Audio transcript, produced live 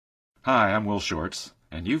Hi, I'm Will Shortz,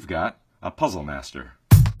 and you've got a Puzzle Master.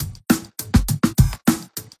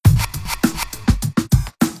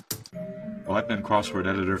 Well, I've been crossword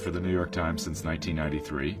editor for the New York Times since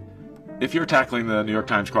 1993. If you're tackling the New York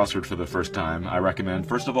Times crossword for the first time, I recommend,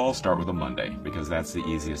 first of all, start with a Monday, because that's the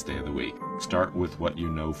easiest day of the week. Start with what you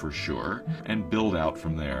know for sure, and build out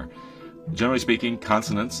from there. Generally speaking,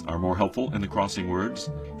 consonants are more helpful in the crossing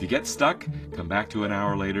words. If you get stuck, come back to an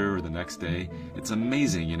hour later or the next day. It's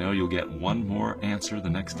amazing, you'll get one more answer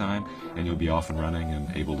the next time, and you'll be off and running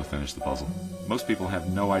and able to finish the puzzle. Most people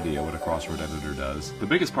have no idea what a crossword editor does. The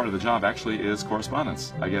biggest part of the job actually is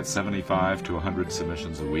correspondence. I get 75 to 100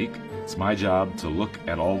 submissions a week. It's my job to look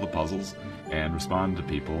at all the puzzles and respond to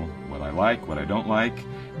people, what I like, what I don't like,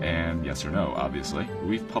 and yes or no, obviously.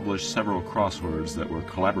 We've published several crosswords that were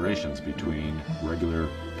collaborations between regular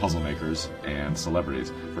puzzle makers and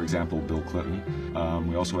celebrities. For example, Bill Clinton.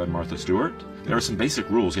 We also had Martha Stewart. There are some basic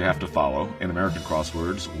rules you have to follow in American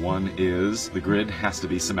crosswords. One is the grid has to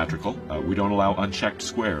be symmetrical. We don't allow unchecked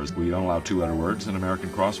squares. We don't allow two-letter words in American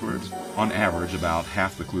crosswords. On average, about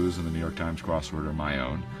half the clues in the New York Times crossword are my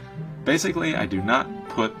own. Basically, I do not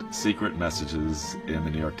put secret messages in the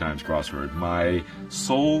New York Times crossword. My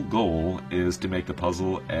sole goal is to make the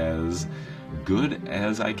puzzle as good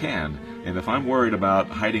as I can. And if I'm worried about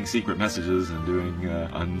hiding secret messages and doing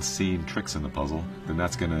unseen tricks in the puzzle, then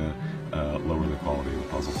that's going to lower the quality of the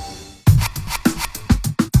puzzle.